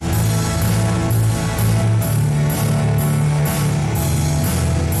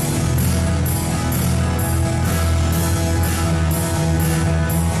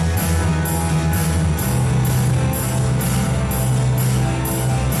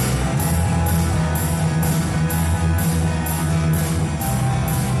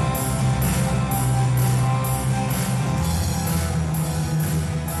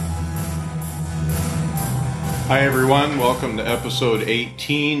Hi, everyone. Welcome to episode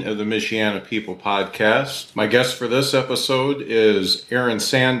 18 of the Michiana People podcast. My guest for this episode is Aaron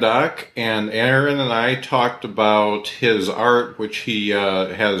Sandock, and Aaron and I talked about his art, which he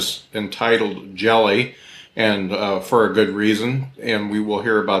has entitled Jelly, and for a good reason, and we will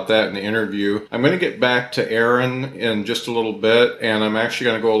hear about that in the interview. I'm going to get back to Aaron in just a little bit, and I'm actually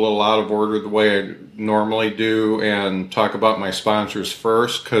going to go a little out of order the way I normally do and talk about my sponsors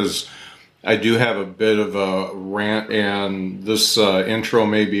first, because I do have a bit of a rant, and this intro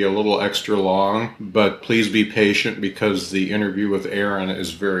may be a little extra long, but please be patient because the interview with Aaron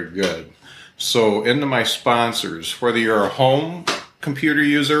is very good. So into my sponsors. Whether you're a home computer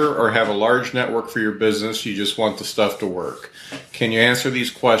user or have a large network for your business, you just want the stuff to work. Can you answer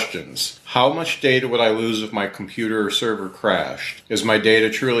these questions? How much data would I lose if my computer or server crashed? Is my data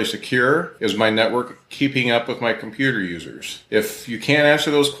truly secure? Is my network keeping up with my computer users? If you can't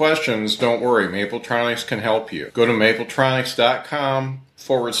answer those questions, don't worry. Mapletronics can help you. Go to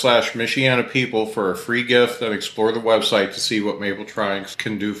mapletronics.com/Michiana People for a free gift and explore the website to see what Mapletronics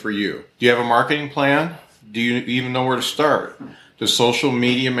can do for you. Do you have a marketing plan? Do you even know where to start? Does social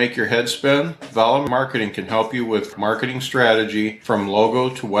media make your head spin? Vala Marketing can help you with marketing strategy from logo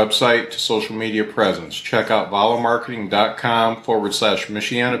to website to social media presence. Check out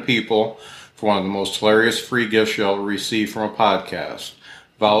valamarketing.com/Michiana People for one of the most hilarious free gifts you'll receive from a podcast.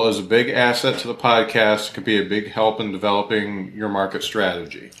 Vala is a big asset to the podcast. It could be a big help in developing your market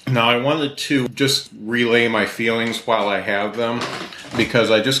strategy. Now, I wanted to just relay my feelings while I have them, because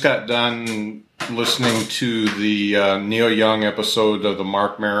I just got done listening to the Neil Young episode of the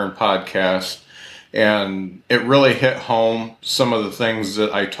Mark Maron podcast, and it really hit home some of the things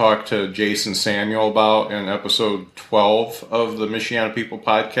that I talked to Jason Samuel about in episode 12 of the Michiana People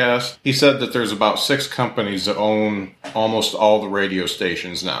podcast. He said that there's about 6 companies that own almost all the radio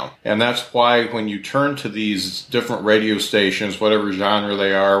stations now. And that's why when you turn to these different radio stations, whatever genre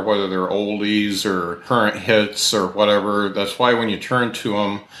they are, whether they're oldies or current hits or whatever, that's why when you turn to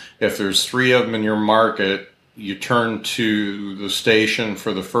them, if there's 3 of them in your market, you turn to the station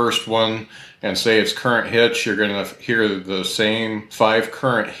for the first one and say it's current hits. You're going to hear the same 5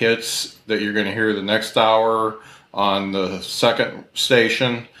 current hits that you're going to hear the next hour on the second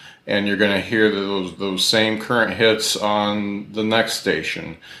station, and you're going to hear those same current hits on the next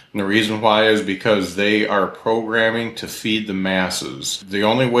station. And the reason why is because they are programming to feed the masses. The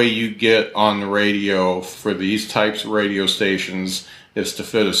only way you get on the radio for these types of radio stations is to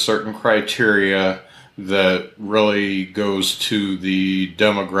fit a certain criteria that really goes to the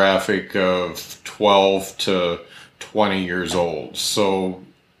demographic of 12 to 20 years old. So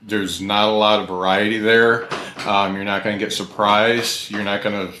there's not a lot of variety there. You're not going to get surprised. You're not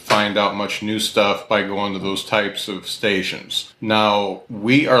going to find out much new stuff by going to those types of stations. Now,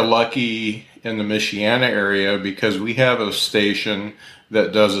 we are lucky in the Michiana area because we have a station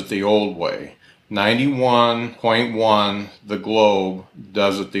that does it the old way. 91.1, The Globe,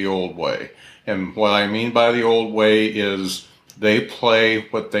 does it the old way. And what I mean by the old way is they play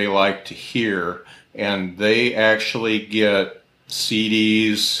what they like to hear, and they actually get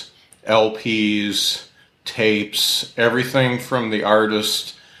CDs, LPs, tapes, everything from the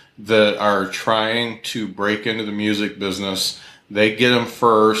artists that are trying to break into the music business. They get them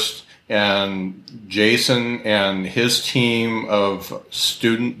first, and Jason and his team of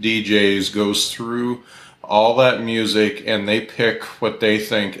student DJs goes through all that music, and they pick what they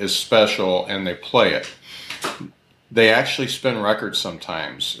think is special, and they play it. They actually spin records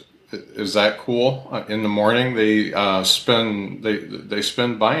sometimes. Is that cool? In the morning, they spin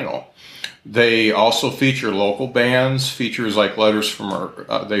vinyl. They also feature local bands, features like Letters from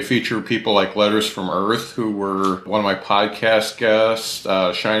Earth. They feature people like Letters from Earth, who were one of my podcast guests,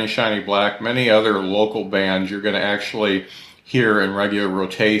 Shiny Shiny Black, many other local bands you're going to actually here in regular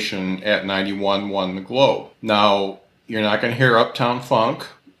rotation at 91.1 The Globe. Now, you're not going to hear Uptown Funk,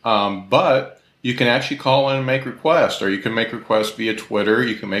 but you can actually call in and make requests, or you can make requests via Twitter,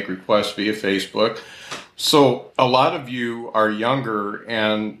 you can make requests via Facebook. So a lot of you are younger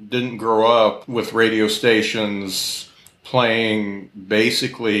and didn't grow up with radio stations playing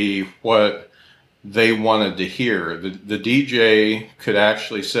basically what they wanted to hear. The DJ could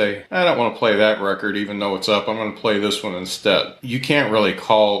actually say, I don't want to play that record even though it's up, I'm going to play this one instead. You can't really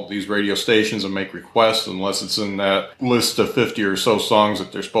call these radio stations and make requests unless it's in that list of 50 or so songs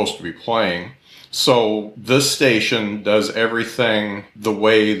that they're supposed to be playing. So this station does everything the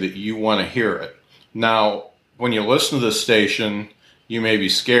way that you want to hear it. Now, when you listen to this station, you may be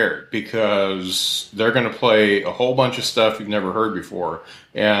scared because they're going to play a whole bunch of stuff you've never heard before,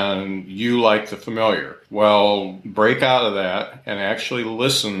 and you like the familiar. Well, break out of that and actually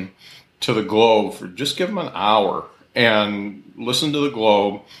listen to the Globe for just give them an hour and listen to the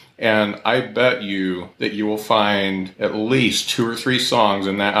Globe. And I bet you that you will find at least 2 or 3 songs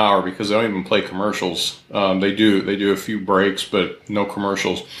in that hour, because they don't even play commercials. They do a few breaks, but no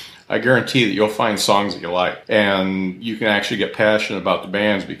commercials. I guarantee that you'll find songs that you like. And you can actually get passionate about the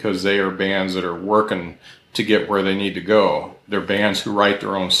bands, because they are bands that are working to get where they need to go. They're bands who write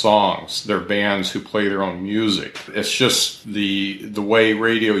their own songs. They're bands who play their own music. It's just the way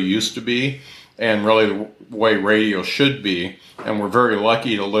radio used to be, and really the way radio should be. And we're very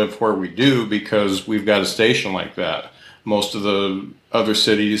lucky to live where we do, because we've got a station like that. Most of the other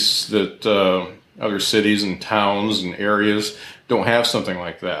cities and towns and areas don't have something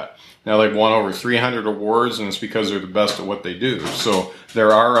like that. Now, they've won over 300 awards, and it's because they're the best at what they do. So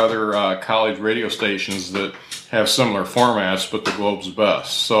there are other college radio stations that have similar formats, but the Globe's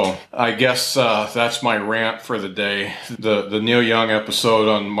best. So I guess that's my rant for the day. The Neil Young episode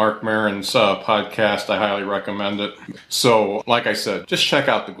on Mark Maron's podcast, I highly recommend it. So, like I said, just check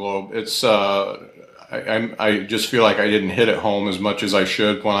out the Globe. It's I just feel like I didn't hit it home as much as I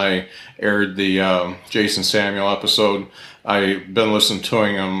should when I aired the Jason Samuel episode. I've been listening to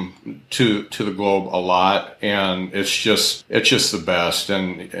him to the Globe a lot, and it's just the best.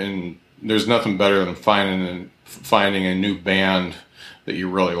 And there's nothing better than finding a new band that you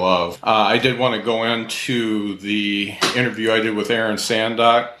really love. I did want to go into the interview I did with Aaron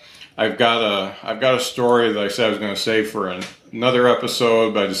Sandock. I've got a story that I said I was going to save for another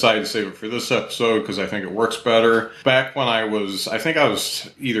episode, but I decided to save it for this episode because I think it works better. Back when I was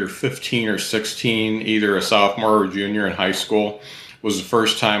either 15 or 16, either a sophomore or junior in high school, was the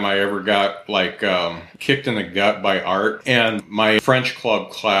first time I ever got kicked in the gut by art. And my French club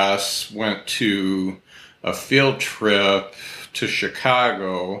class went to a field trip to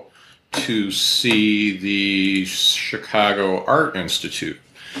Chicago to see the Chicago Art Institute.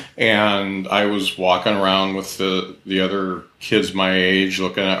 And I was walking around with the other kids my age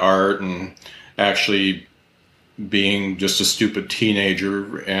looking at art, and actually being just a stupid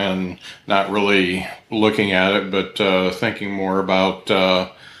teenager and not really looking at it, but thinking more about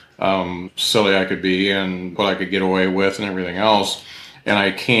silly I could be and what I could get away with and everything else. And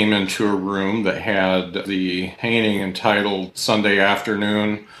I came into a room that had the painting entitled Sunday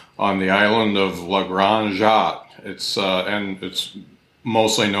Afternoon on the Island of La Grande Jatte. It's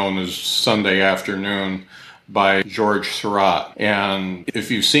mostly known as Sunday Afternoon by George Seurat. And if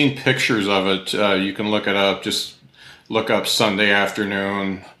you've seen pictures of it, you can look it up. Just look up Sunday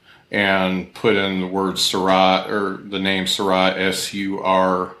Afternoon and put in the word Seurat, or the name Seurat,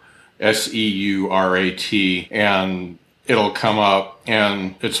 Seurat, and it'll come up.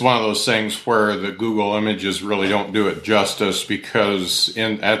 And it's one of those things where the Google images really don't do it justice, because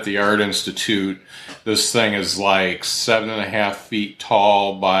at the Art Institute, this thing is like 7.5 feet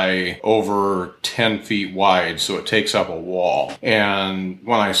tall by over 10 feet wide, so it takes up a wall. And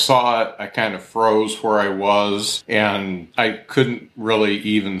when I saw it, I kind of froze where I was, and I couldn't really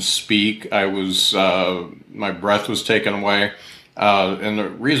even speak. My breath was taken away. And the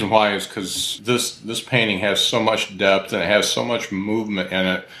reason why is because this painting has so much depth and it has so much movement in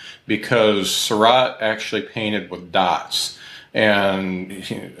it, because Seurat actually painted with dots, and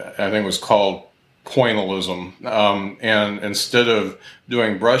I think it was called pointillism. And instead of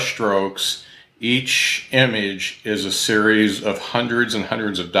doing brush strokes, each image is a series of hundreds and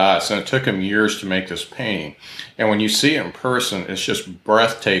hundreds of dots, and it took him years to make this painting. And when you see it in person, it's just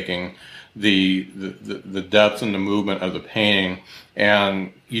breathtaking, the depth and the movement of the painting,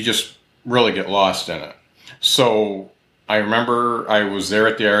 and you just really get lost in it. So I remember I was there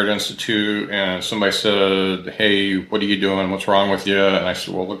at the Art Institute, and somebody said, "Hey, what are you doing? What's wrong with you?" And I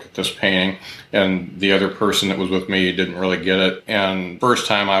said, "Well, look at this painting." And the other person that was with me didn't really get it. And first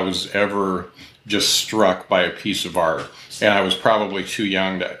time I was ever just struck by a piece of art. And I was probably too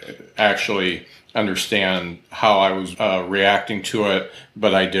young to actually understand how I was reacting to it,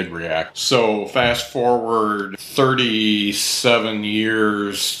 but I did react. So fast forward 37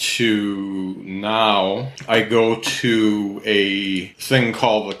 years to now, I go to a thing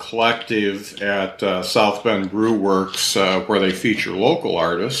called The Collective at South Bend Brew Works, where they feature local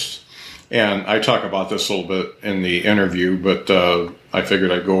artists. And I talk about this a little bit in the interview, but I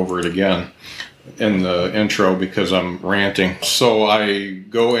figured I'd go over it again in the intro because I'm ranting. So I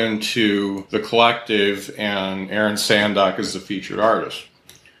go into The Collective, and Aaron Sandock is the featured artist.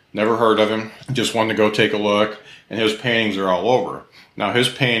 Never heard of him, just wanted to go take a look, and his paintings are all over. Now his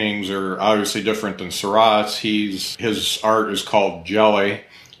paintings are obviously different than Seurat's. His art is called jelly,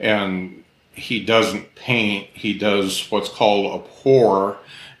 and he doesn't paint, he does what's called a pour,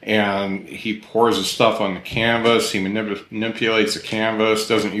 and he pours his stuff on the canvas. He manipulates the canvas,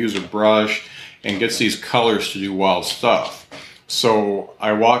 doesn't use a brush, and gets these colors to do wild stuff. So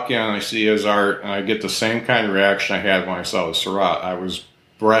I walk in and I see his art, and I get the same kind of reaction I had when I saw the Seurat. I was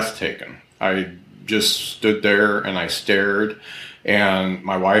breathtaking. I just stood there and I stared, and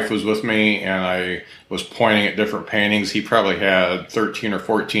my wife was with me, and I was pointing at different paintings. He probably had 13 or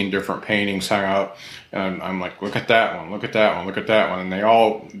 14 different paintings hung up, and I'm like, look at that one, look at that one, look at that one. And they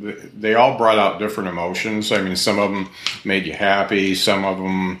all brought out different emotions. I mean, some of them made you happy, some of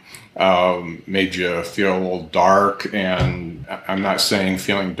them made you feel a little dark. And I'm not saying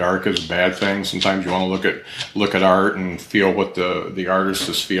feeling dark is a bad thing. Sometimes you want to look at art and feel what the artist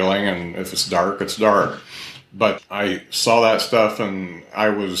is feeling, and if it's dark, it's dark. But I saw that stuff, and I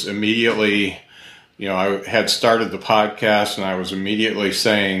was immediately, I had started the podcast, and I was immediately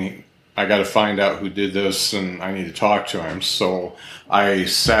saying, I got to find out who did this, and I need to talk to him. So I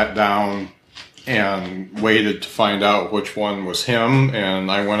sat down and waited to find out which one was him, and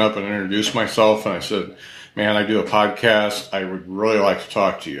I went up and introduced myself, and I said, man, I do a podcast. I would really like to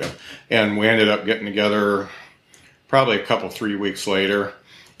talk to you. And we ended up getting together probably 3 weeks later.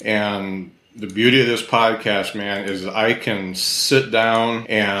 And the beauty of this podcast, man, is I can sit down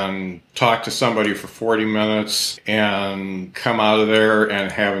and talk to somebody for 40 minutes and come out of there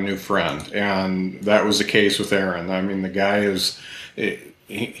and have a new friend. And that was the case with Aaron. I mean, the guy is,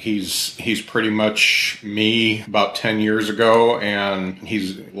 he's pretty much me about 10 years ago, and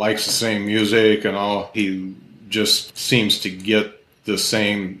he likes the same music and all. He just seems to get the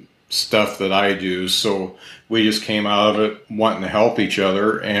same stuff that I do. So we just came out of it wanting to help each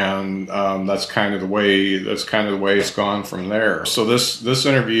other, and that's kind of the way it's gone from there. So this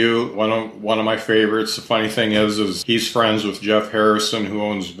interview, one of my favorites. The funny thing is he's friends with Jeff Harrison, who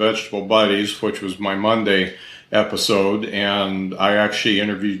owns Vegetable Buddies, which was my Monday episode, and I actually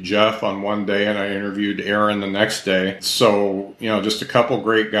interviewed Jeff on one day, and I interviewed Aaron the next day. So just a couple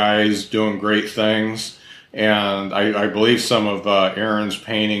great guys doing great things. And I believe some of Aaron's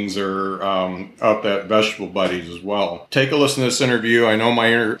paintings are up at Vegetable Buddies as well. Take a listen to this interview. I know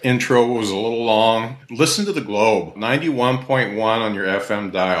my intro was a little long. Listen to the Globe, 91.1 on your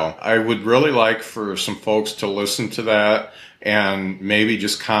FM dial. I would really like for some folks to listen to that and maybe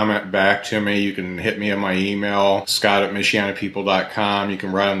just comment back to me. You can hit me on my email, scott@michianapeople.com. You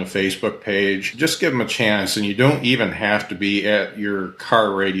can write on the Facebook page. Just give them a chance, and you don't even have to be at your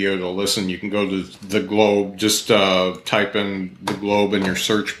car radio to listen. You can go to the Globe. Just type in the Globe in your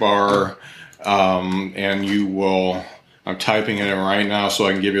search bar, and you will. I'm typing it in right now so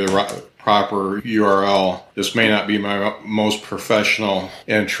I can give you the proper URL. This may not be my most professional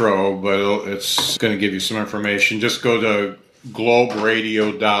intro, but it's going to give you some information. Just go to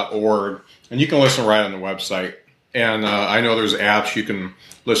globeradio.org, and you can listen right on the website. And I know there's apps you can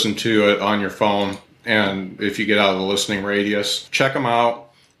listen to it on your phone, and if you get out of the listening radius, check them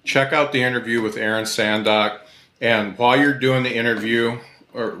out. Check out the interview with Aaron Sandock, and while you're doing the interview,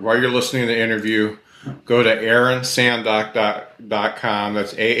 or while you're listening to the interview, go to aaronsandock.com.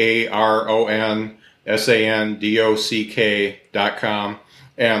 That's AARONSANDOCK.com.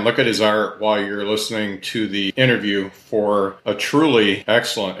 And look at his art while you're listening to the interview for a truly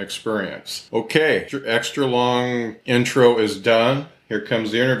excellent experience. Okay, extra long intro is done. Here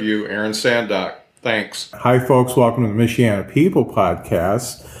comes the interview, Aaron Sandock. Thanks. Hi, folks. Welcome to the Michiana People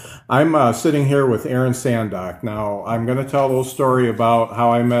Podcast. I'm sitting here with Aaron Sandock. Now, I'm going to tell a little story about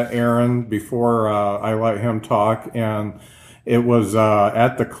how I met Aaron before I let him talk. And it was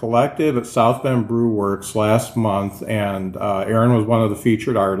at the Collective at South Bend Brew Works last month, and Aaron was one of the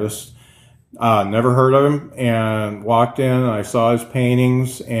featured artists. Never heard of him, and walked in, and I saw his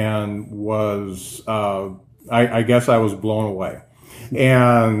paintings, and was, I guess I was blown away.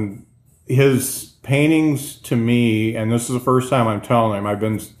 And his paintings to me, and this is the first time I'm telling him, I've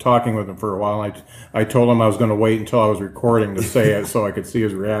been talking with him for a while, and I told him I was going to wait until I was recording to say it so I could see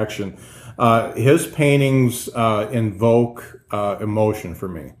his reaction. His paintings invoke emotion for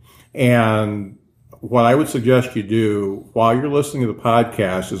me. And what I would suggest you do while you're listening to the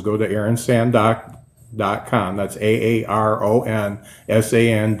podcast is go to aaronsandock.com. That's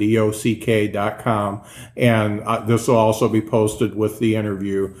AARONSANDOCK.com. And this will also be posted with the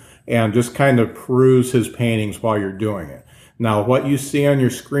interview. And just kind of peruse his paintings while you're doing it. Now, what you see on your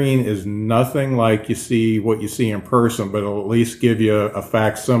screen is nothing like what you see in person, but it'll at least give you a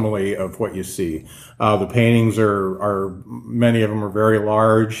facsimile of what you see. The paintings are many of them are very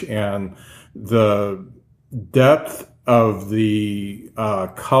large, and the depth of the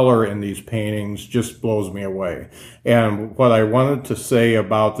color in these paintings just blows me away. And what I wanted to say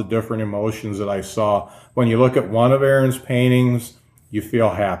about the different emotions that I saw, when you look at one of Aaron's paintings, you feel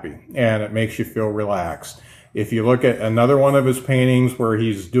happy and it makes you feel relaxed. If you look at another one of his paintings where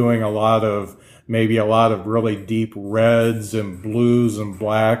he's doing maybe a lot of really deep reds and blues and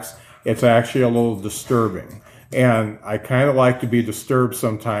blacks, it's actually a little disturbing. And I kind of like to be disturbed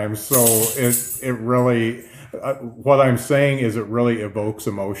sometimes. So it really, what I'm saying is it really evokes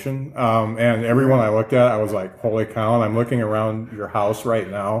emotion. And everyone I looked at, I was like, holy cow. And I'm looking around your house right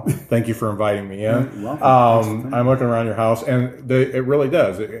now. Thank you for inviting me in. I'm looking around your house and it really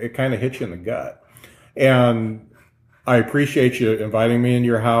does. It kind of hits you in the gut. And I appreciate you inviting me into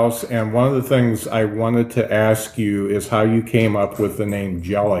your house. And one of the things I wanted to ask you is how you came up with the name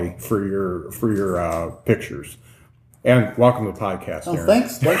Jelly for your pictures. And welcome to the podcast, Aaron.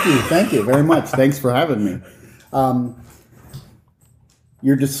 Thanks. Thank you very much. Thanks for having me.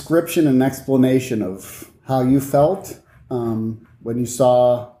 Your description and explanation of how you felt when you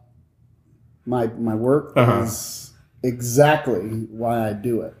saw my work is exactly why I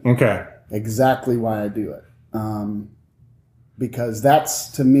do it. Okay. Exactly why I do it. Because that's,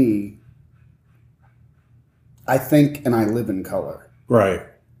 to me, I think and I live in color. Right.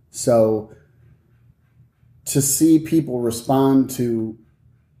 So to see people respond to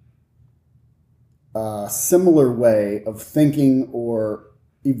a similar way of thinking or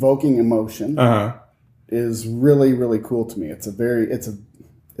evoking emotion is really, really cool to me. It's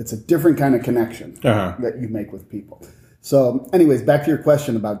a different kind of connection that you make with people. So anyways, back to your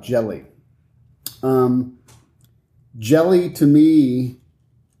question about jelly. Jelly to me,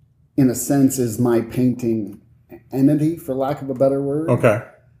 in a sense, is my painting entity, for lack of a better word. Okay.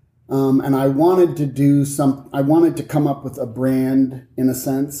 And I wanted to come up with a brand, in a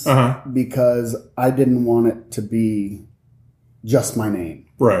sense, because I didn't want it to be just my name.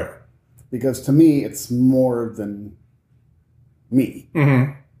 Right. Because to me, it's more than me.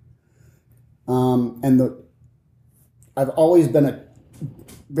 Mm-hmm. I've always been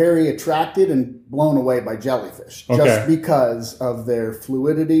very attracted and blown away by jellyfish, just because of their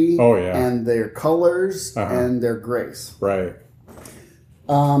fluidity and their colors and their grace. Right.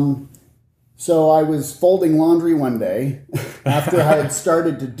 So I was folding laundry one day after I had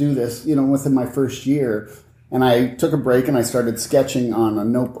started to do this, within my first year, and I took a break and I started sketching on a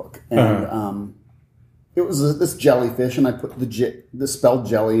notebook, and it was this jellyfish, and I put the spelled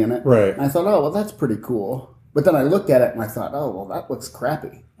jelly in it. Right. And I thought, oh, well, that's pretty cool. But then I looked at it and I thought, oh, well, that looks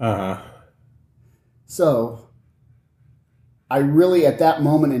crappy. So I really, at that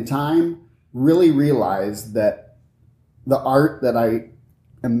moment in time, really realized that the art that I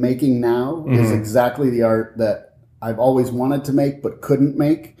am making now is exactly the art that I've always wanted to make but couldn't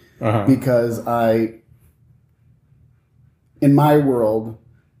make because in my world,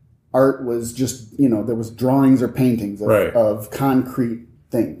 art was just, there was drawings or paintings of concrete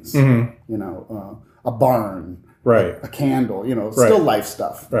things, a barn, a candle, still life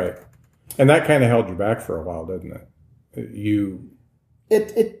stuff. Right. And that kind of held you back for a while, didn't it? Did you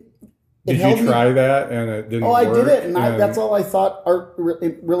try that and it didn't work? I did it, and that's all I thought art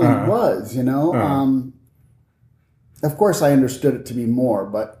really was, Of course, I understood it to be more,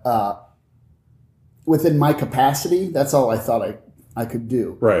 but within my capacity, that's all I thought I could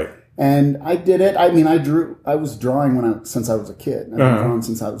do. Right. And I did it. I mean, I was drawing since I was a kid. I've been drawing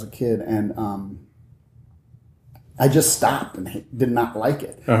since I was a kid, and I just stopped and did not like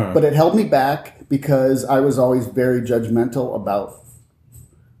it. But it held me back because I was always very judgmental about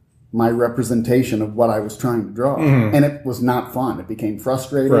my representation of what I was trying to draw. And it was not fun. It became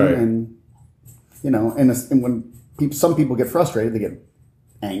frustrating. And, and when some people get frustrated, they get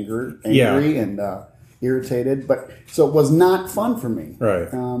angry and irritated. So it was not fun for me. Right.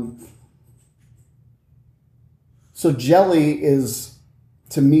 So jelly is,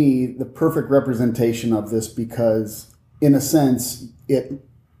 to me, the perfect representation of this because, in a sense, it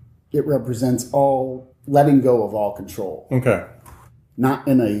represents all letting go of all control. Okay. Not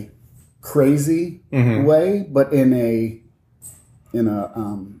in a crazy way, but in a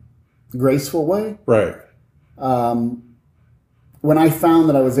graceful way. Right. When I found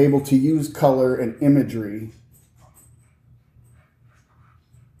that I was able to use color and imagery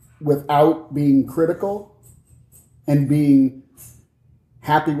without being critical and being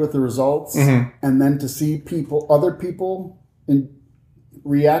happy with the results, and then to see other people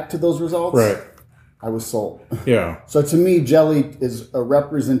react to those results, I was sold. Yeah. So to me, jelly is a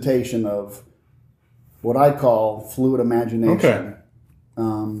representation of what I call fluid imagination.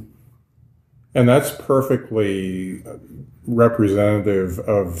 Okay. And that's perfectly representative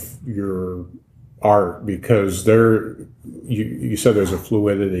of your art because you said there's a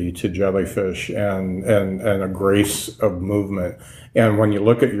fluidity to jellyfish and a grace of movement. And when you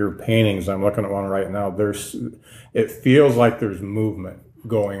look at your paintings, I'm looking at one right now, it feels like there's movement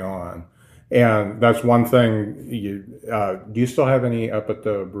going on. And that's one thing. Do you still have any up at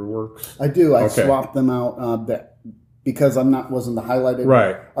the Brewworks? I do. I swapped them out because wasn't the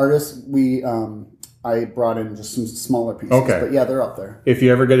highlighted artist. I brought in just some smaller pieces. Okay. But yeah, they're up there. If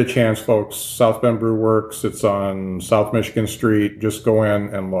you ever get a chance, folks, South Bend Brew Works, it's on South Michigan Street. Just go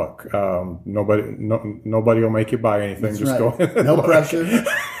in and look. Nobody will make you buy anything. That's just right. go in. No pressure.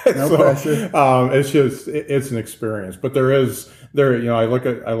 No pressure. It's an experience. But I look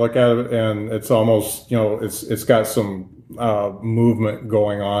at it and it's almost, it's got some movement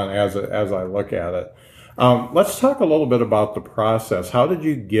going on as I look at it. Let's talk a little bit about the process. How did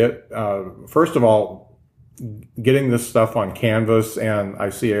you get, first of all, getting this stuff on canvas? And I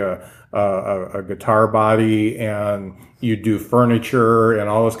see a guitar body, and you do furniture and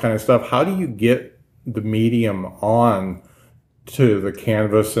all this kind of stuff. How do you get the medium on to the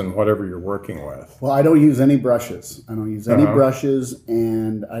canvas and whatever you're working with? Well, I don't use any brushes. And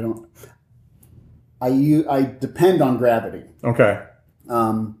I depend on gravity. Okay.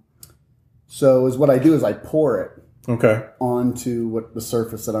 So what I do is I pour it onto the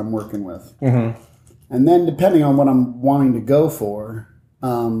surface that I'm working with. Mm-hmm. And then depending on what I'm wanting to go for,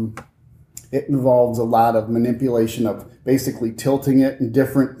 it involves a lot of manipulation of basically tilting it in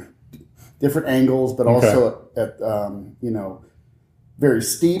different angles, but also at very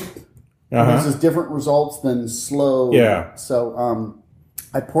steep. Produces different results than slow. Yeah. So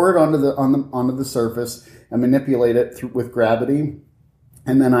I pour it onto the surface and manipulate it with gravity.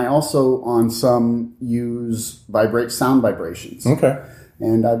 And then I also, on some, use sound vibrations. Okay.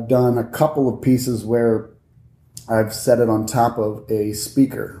 And I've done a couple of pieces where I've set it on top of a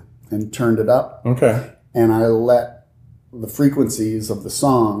speaker and turned it up. Okay. And I let the frequencies of the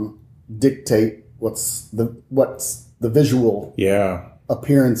song dictate what's the visual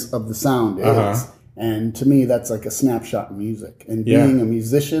appearance of the sound is. And to me, that's like a snapshot in music. And being a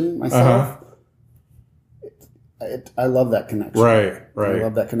musician myself, I love that connection. Right. I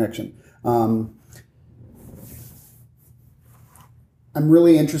love that connection. I'm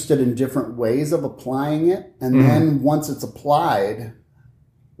really interested in different ways of applying it. And then once it's applied,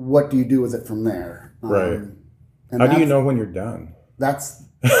 what do you do with it from there? Right. And how do you know when you're done? That's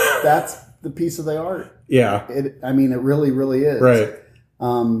the piece of the art. Yeah. It really, really is. Right.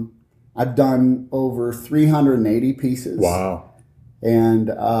 I've done over 380 pieces. Wow.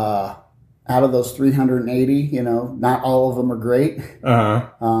 And out of those 380, not all of them are great.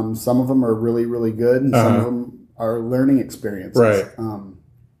 Some of them are really, really good, and some of them are learning experiences. Right.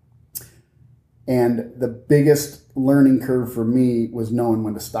 And the biggest learning curve for me was knowing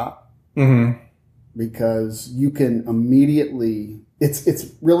when to stop. Mm-hmm. Because you can immediately...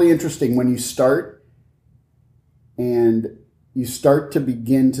 It's really interesting when you start and you start to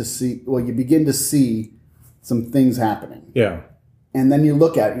begin to see some things happening. Yeah. And then you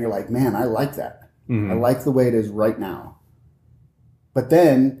look at it and you're like, man, I like that. Mm-hmm. I like the way it is right now. But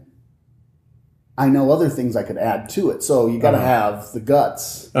then I know other things I could add to it. So you got to have the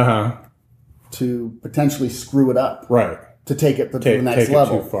guts to potentially screw it up. Right. To take it to the next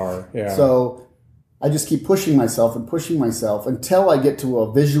level. It too far. Yeah. So I just keep pushing myself until I get to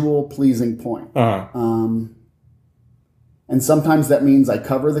a visual pleasing point. And sometimes that means I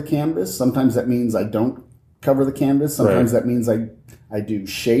cover the canvas. Sometimes that means I don't cover the canvas. Sometimes that means I do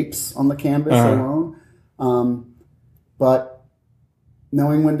shapes on the canvas alone. But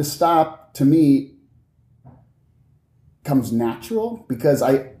knowing when to stop, to me, comes natural because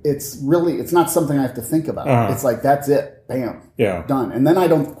it's not something I have to think about. It's like, that's it. Bam. Yeah. Done. And then I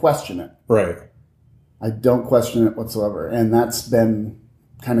don't question it. Right. I don't question it whatsoever. And that's been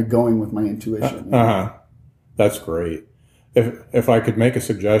kind of going with my intuition. That's great. If I could make a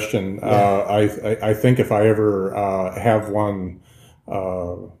suggestion, I think if I ever have one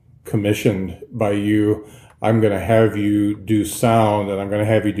commissioned by you, I'm going to have you do sound, and I'm going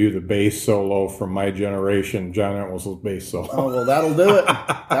to have you do the bass solo from my generation, John Entwistle's bass solo. Oh, well, that'll do it.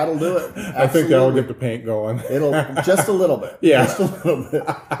 That'll do it. Absolutely. I think that'll get the paint going. It'll just a little bit. Yeah. Just a little bit.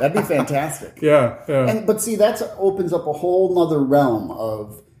 That'd be fantastic. Yeah. But see, that opens up a whole nother realm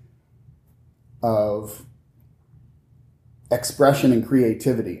of expression and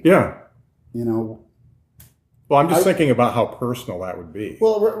creativity. Yeah. Well, I'm just thinking about how personal that would be.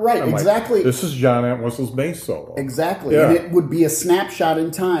 Well, right, exactly. This is John Entwistle's bass solo. Exactly. Yeah. And it would be a snapshot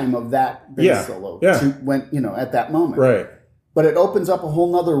in time of that bass solo at that moment. Right. But it opens up a whole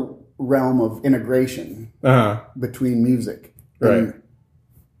nother realm of integration between music. Right.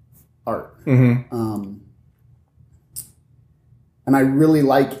 art. And I really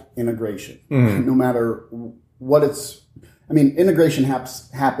like integration, no matter what it's. I mean, integration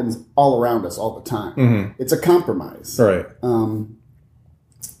happens all around us all the time. It's a compromise, right?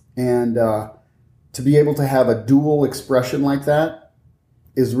 And to be able to have a dual expression like that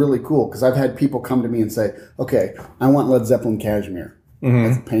is really cool, because I've had people come to me and say, "Okay, I want Led Zeppelin Cashmere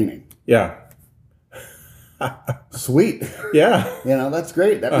as a painting." Yeah. Sweet. Yeah. That's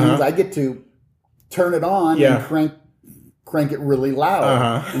great. That means I get to turn it on and crank it really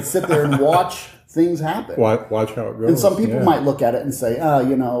loud and sit there and watch things happen. Watch how it goes. And some people might look at it and say,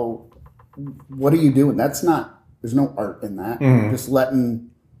 what are you doing? There's no art in that. You're just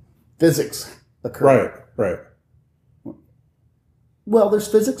letting physics occur. Right. Well, there's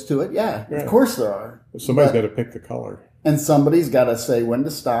physics to it. Yeah. Of course there are. Somebody's got to pick the color. And somebody's got to say when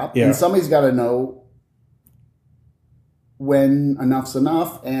to stop. Yeah. And somebody's got to know when enough's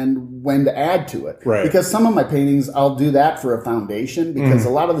enough and when to add to it. Right. Because some of my paintings, I'll do that for a foundation, because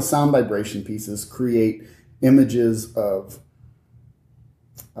a lot of the sound vibration pieces create images of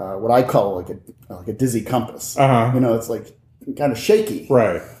what I call like a dizzy compass. It's like kind of shaky.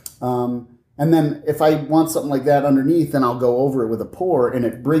 Right. And then if I want something like that underneath, then I'll go over it with a pour, and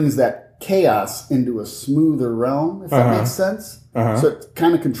it brings that chaos into a smoother realm, if that makes sense. So it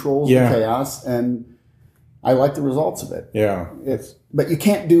kind of controls the chaos, and I like the results of it. Yeah. But you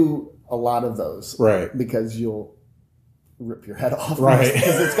can't do a lot of those. Right. Because you'll rip your head off. Right.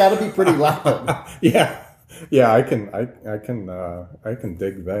 Because it's got to be pretty loud. Yeah. Yeah, I can dig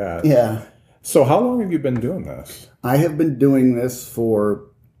that. Yeah. So how long have you been doing this? I have been doing this for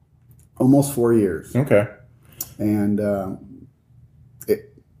almost 4 years. Okay. And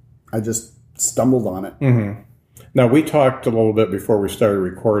I just stumbled on it. Now, we talked a little bit before we started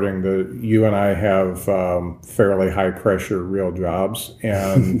recording that you and I have fairly high pressure real jobs,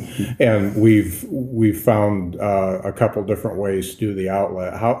 and and we've found a couple different ways to do the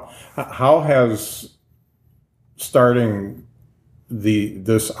outlet. How has starting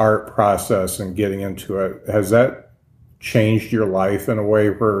this art process and getting into it, has that changed your life in a way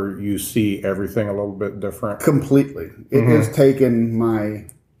where you see everything a little bit different? Completely. It has taken my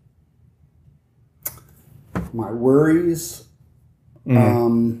worries,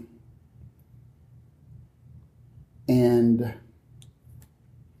 and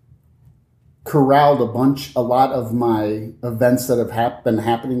corralled a lot of my events that have been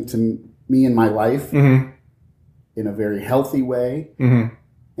happening to me in my life in a very healthy way.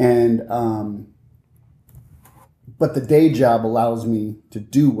 And, but the day job allows me to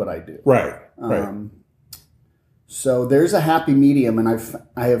do what I do. Right. So there's a happy medium, and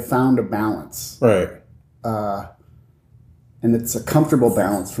I have found a balance. Right. And it's a comfortable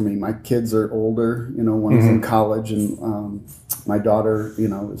balance for me. My kids are older, one's in college, and my daughter,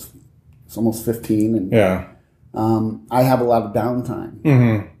 is almost 15, and I have a lot of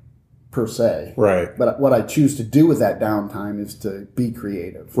downtime per se. Right. But what I choose to do with that downtime is to be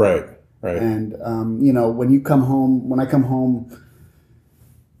creative. Right. And when I come home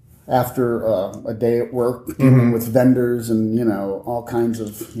after a day at work, dealing with vendors and all kinds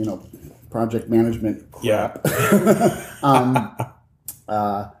of project management crap.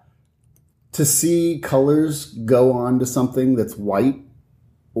 To see colors go on to something that's white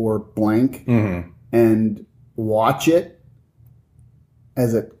or blank and watch it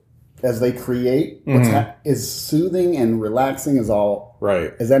as they create is soothing and relaxing as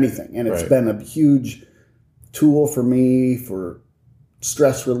anything. And it's been a huge tool for me for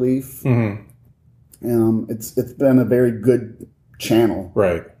stress relief. It's been a very good channel.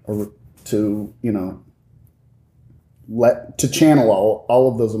 Right. To to channel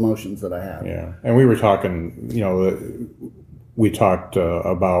all of those emotions that I have. Yeah, and we were talking, we talked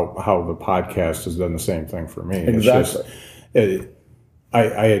about how the podcast has done the same thing for me. Exactly. It's just,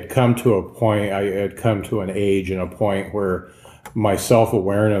 I had come to a point, I had come to an age and a point where my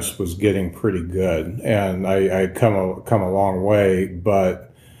self-awareness was getting pretty good, and I had come a long way,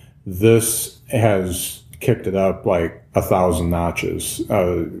 but this has kicked it up like 1,000 notches.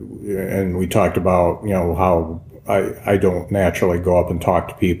 And we talked about, how I don't naturally go up and talk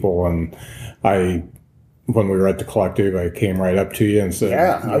to people. And when we were at the collective, I came right up to you and said,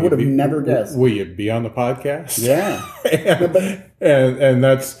 "Yeah, I would have never guessed. Will you be on the podcast?" Yeah. and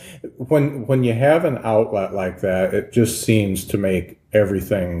that's when you have an outlet like that, it just seems to make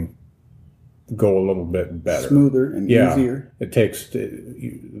everything go a little bit better, smoother and easier. It takes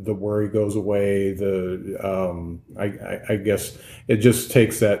the worry goes away. I guess it just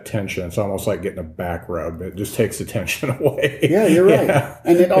takes that tension. It's almost like getting a back rub. It just takes the tension away. Yeah, you're right.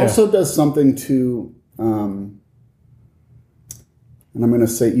 And it also does something to and I'm going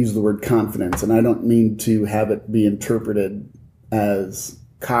to use the word confidence, and I don't mean to have it be interpreted as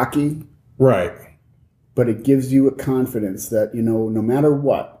cocky. Right. But it gives you a confidence that, no matter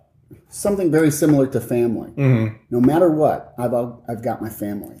what, something very similar to family. Mm-hmm. No matter what, I've got my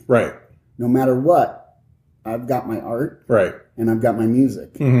family. Right. No matter what, I've got my art. Right. And I've got my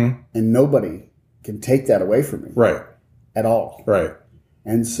music. Mm-hmm. And nobody can take that away from me. Right. At all. Right.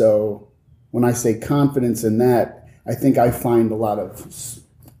 And so when I say confidence in that, I think I find a lot of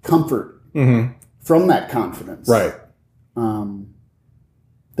comfort from that confidence. Right.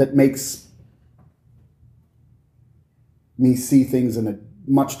 That makes me see things in a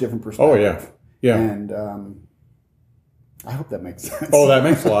much different perspective. Oh, yeah. Yeah. And I hope that makes sense. Oh, that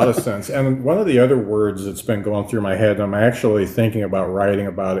makes a lot of sense. And one of the other words that's been going through my head, I'm actually thinking about writing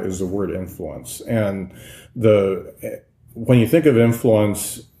about it, is the word influence. And when you think of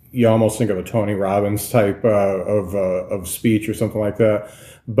influence, you almost think of a Tony Robbins type of speech or something like that.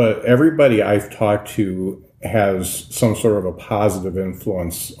 But everybody I've talked to has some sort of a positive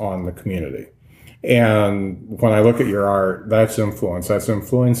influence on the community. And when I look at your art, that's influence. That's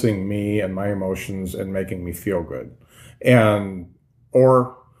influencing me and my emotions and making me feel good.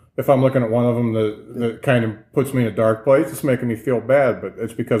 Or if I'm looking at one of them that kind of puts me in a dark place, it's making me feel bad, but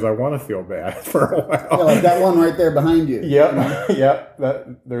it's because I want to feel bad for a while. Yeah, like that one right there behind you. Yep. Yep.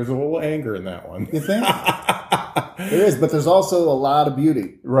 There's a little anger in that one. You think? There is, but there's also a lot of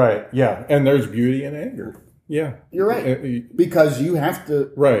beauty. Right. Yeah. And there's beauty in anger. Yeah. You're right. Because you have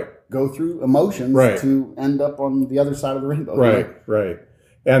to go through emotions to end up on the other side of the rainbow. Right.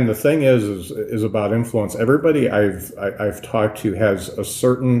 And the thing is about influence. Everybody I've talked to has a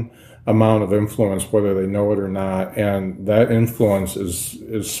certain amount of influence, whether they know it or not, and that influence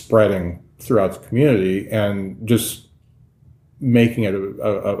is spreading throughout the community and just making it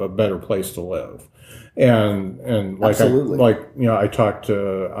a better place to live. And like I talked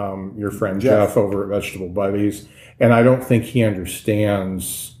to your friend Jeff over at Vegetable Buddies, and I don't think he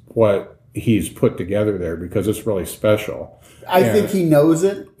understands what he's put together there because it's really special. I think he knows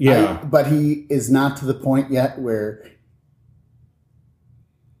it. Yeah. But he is not to the point yet where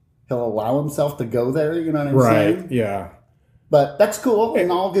he'll allow himself to go there. You know what I'm saying? Right. Yeah. But that's cool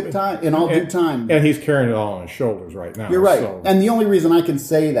in all good time. Due time. And he's carrying it all on his shoulders right now. You're right. So. And the only reason I can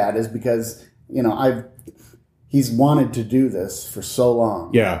say that is because he's wanted to do this for so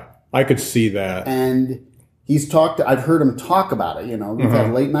long. Yeah, I could see that. And I've heard him talk about it, We've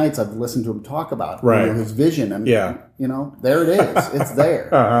had late nights, I've listened to him talk about his vision. And, there it is. It's there.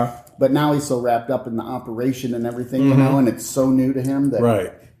 But now he's so wrapped up in the operation and everything, and it's so new to him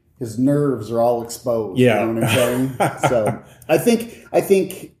that his nerves are all exposed. Yeah. You know what I'm saying? So I think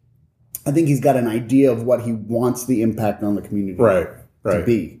he's got an idea of what he wants the impact on the community to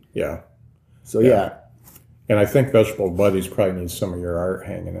be. Yeah. So, yeah. And I think Vegetable Buddies probably needs some of your art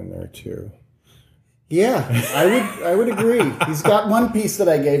hanging in there, too. Yeah, I would agree. He's got one piece that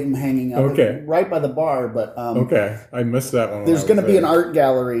I gave him hanging up right by the bar, but I missed that one. There's going to be an art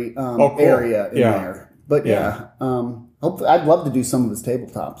gallery area in there. But I'd love to do some of his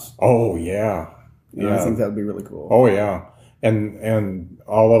tabletops. Oh yeah, I think that would be really cool. Oh yeah, and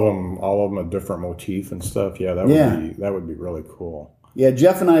all of them a different motif and stuff. Yeah, that would be really cool. Yeah,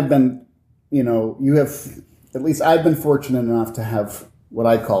 Jeff and I have been, I've been fortunate enough to have what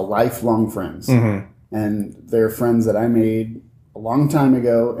I call lifelong friends. Mm-hmm. And they're friends that I made a long time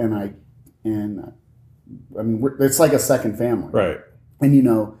ago, and I mean, it's like a second family, right?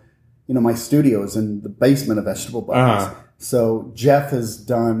 And my studio is in the basement of Vegetable Buddies, so Jeff has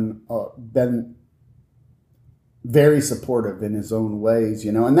been very supportive in his own ways,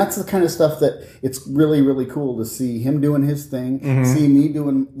 and that's the kind of stuff that it's really, really cool to see him doing his thing, see me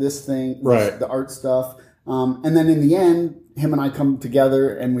doing this thing, the art stuff, and then in the end, him and I come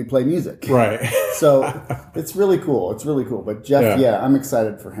together and we play music. Right. So it's really cool. But Jeff, I'm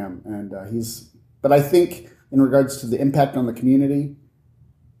excited for him. And but I think in regards to the impact on the community,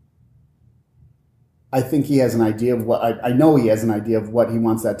 I think he has an idea of what, I know he has an idea of what he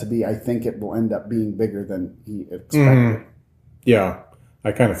wants that to be. I think it will end up being bigger than he expected. Mm-hmm. Yeah.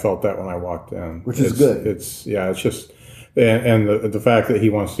 I kind of felt that when I walked in. Which is good. It's just... And the fact that he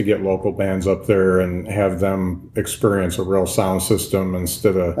wants to get local bands up there and have them experience a real sound system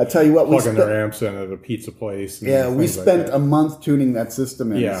instead of I tell you what, plugging their amps in at a pizza place. Yeah, we spent a month tuning that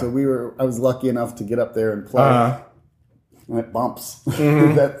system in. Yeah. So I was lucky enough to get up there and play. And it bumps.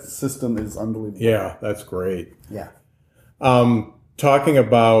 Mm-hmm. That system is unbelievable. Yeah, that's great. Yeah. Talking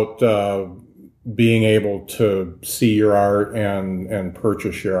about being able to see your art and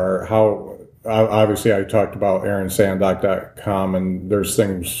purchase your art, how... Obviously, I talked about AaronSandock.com, and there's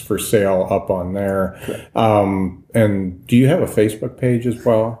things for sale up on there. And do you have a Facebook page as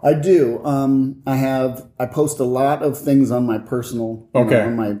well? I do. I post a lot of things on my personal,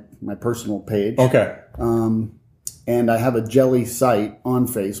 on my personal page. Okay. And I have a jelly site on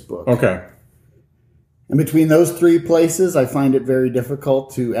Facebook. Okay. And between those three places, I find it very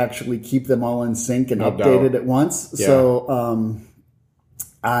difficult to actually keep them all in sync and updated at once. Yeah. So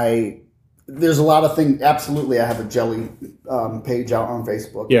there's a lot of things. Absolutely, I have a jelly page out on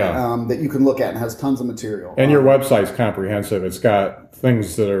Facebook that you can look at and has tons of material. And your website's comprehensive. It's got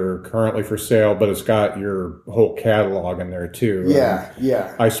things that are currently for sale, but it's got your whole catalog in there too.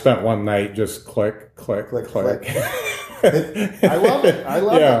 Yeah. I spent one night just click. I love it.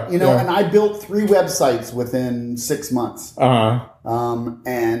 it. And I built 3 websites within 6 months.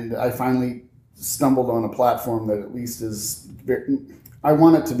 And I finally stumbled on a platform that at least is. I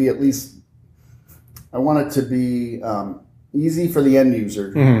want it to be easy for the end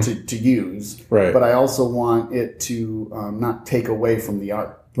user to use. Right. But I also want it to not take away from the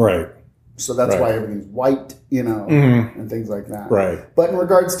art. Right. So that's why everything's white, and things like that. Right. But in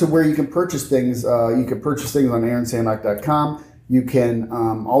regards to where you can purchase things, you can purchase things on aaronsandock.com. You can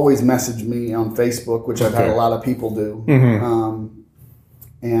always message me on Facebook, which I've had a lot of people do.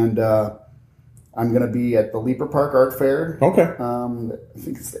 And I'm going to be at the Leaper Park Art Fair. Okay. I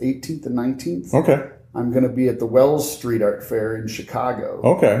think it's the 18th and 19th. Okay. I'm going to be at the Wells Street Art Fair in Chicago.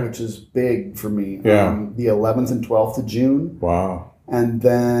 Okay. Which is big for me. Yeah. The 11th and 12th of June. Wow. And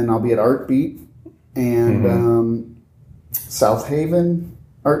then I'll be at Art Beat and South Haven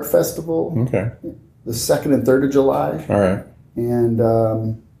Art Festival. Okay. The 2nd and 3rd of July. All right. And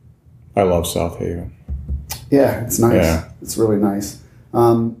I love South Haven. Yeah, it's nice. Yeah. It's really nice.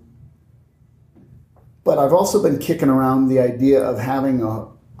 But I've also been kicking around the idea of having a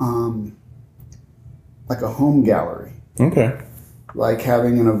home gallery. Okay. Like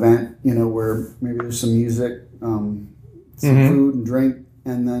having an event, where maybe there's some music, some food and drink,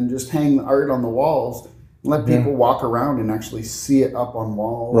 and then just hang the art on the walls and let people walk around and actually see it up on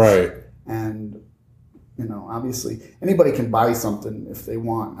walls. Right. And, obviously anybody can buy something if they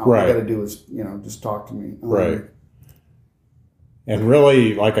want. All I got to do is, just talk to me. Right. And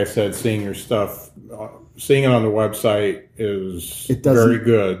really, like I said, seeing your stuff, seeing it on the website is very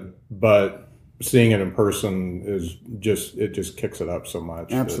good, but seeing it in person it just kicks it up so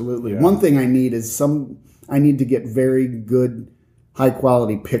much. Absolutely. One thing I need is I need to get very good, high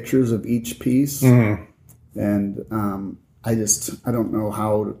quality pictures of each piece. And I don't know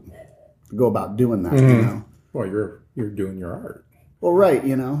how to go about doing that, Well, you're doing your art. Well, right,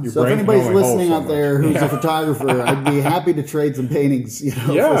 So if anybody's listening out there who's a photographer, I'd be happy to trade some paintings,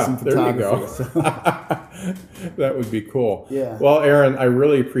 for some photography. That would be cool. Yeah. Well, Aaron, I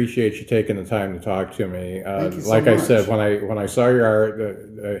really appreciate you taking the time to talk to me. Thank you so like much. I said, when I saw your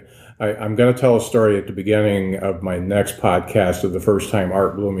art, I'm going to tell a story at the beginning of my next podcast of the first time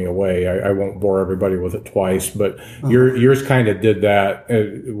art blew me away. I won't bore everybody with it twice, but yours kind of did that.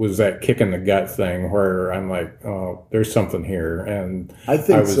 It was that kick in the gut thing where I'm like, oh, there's something here. And I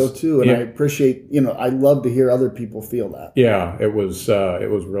think so too. And I appreciate, I love to hear other people feel that. Yeah, it was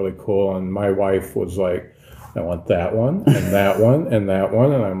really cool. And my wife was like, I want that one and that one and that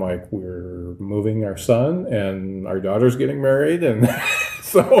one. And I'm like, we're moving our son and our daughter's getting married. And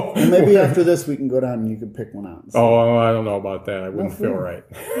so maybe after this we can go down and you can pick one out. Oh, I don't know about that. I wouldn't feel right.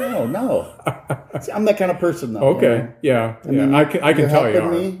 No. See, I'm that kind of person though. Okay. Yeah. I can tell you are.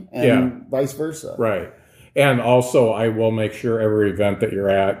 Me and vice versa. Right. And also I will make sure every event that you're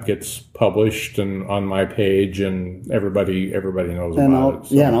at gets published and on my page and everybody knows about it.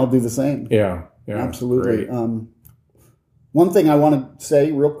 So. Yeah, and I'll do the same. Yeah. Yeah, absolutely. One thing I want to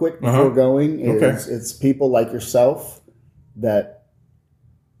say real quick before going is it's people like yourself that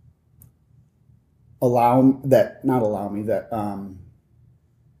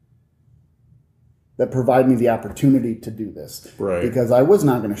that provide me the opportunity to do this. Right. Because I was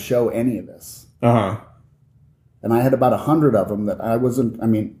not going to show any of this. And I had about 100 of them that I was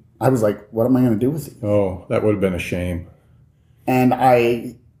like, what am I going to do with these? Oh, that would have been a shame. And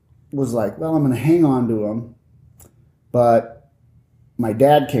I was like, well, I'm going to hang on to them. But my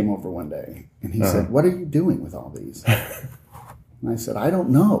dad came over one day and he said, what are you doing with all these? And I said, I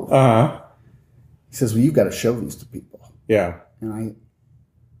don't know. He says, well, you've got to show these to people. Yeah. And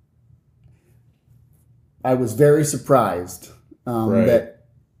I was very surprised that,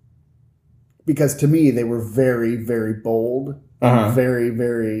 because to me, they were very, very bold and very,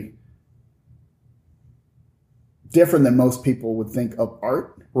 very different than most people would think of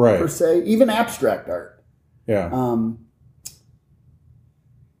art, per se, even abstract art. Yeah.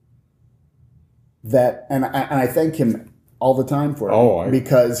 And I thank him all the time for it,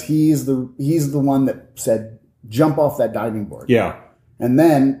 because he's the one that said, jump off that diving board. Yeah. And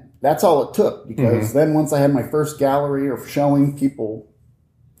then that's all it took, because then once I had my first gallery or showing, people,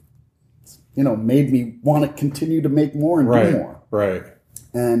 made me want to continue to make more and do more. Right.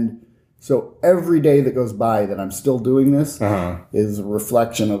 And so every day that goes by that I'm still doing this is a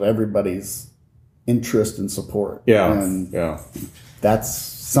reflection of everybody's interest and support. Yeah. And that's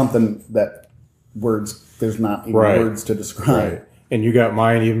something that there's not even words to describe. Right. And you got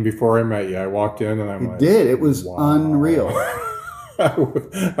mine even before I met you. I walked in and I'm like, it was unreal.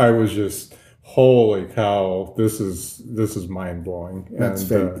 I was just, holy cow, this is mind blowing. That's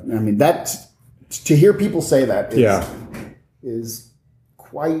to hear people say that is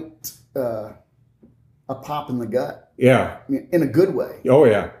quite a pop in the gut. Yeah. In a good way. Oh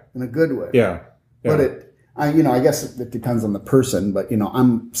yeah. In a good way. Yeah. But I guess it depends on the person, but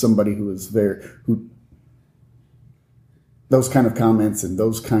I'm somebody who is those kind of comments and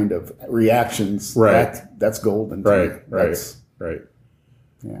those kind of reactions, that's golden. Right.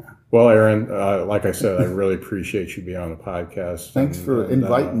 Yeah. Well, Aaron, like I said, I really appreciate you being on the podcast. Thanks for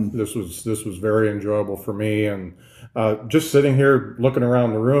inviting. This was very enjoyable for me, and just sitting here looking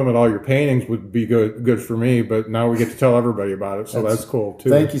around the room at all your paintings would be good for me. But now we get to tell everybody about it, so that's cool too.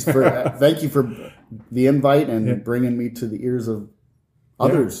 Thank you for the invite and bringing me to the ears of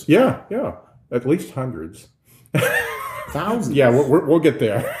others. Yeah, at least hundreds, thousands. Yeah, we'll get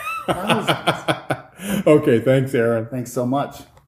there. Thousands. Okay, thanks, Aaron. Thanks so much.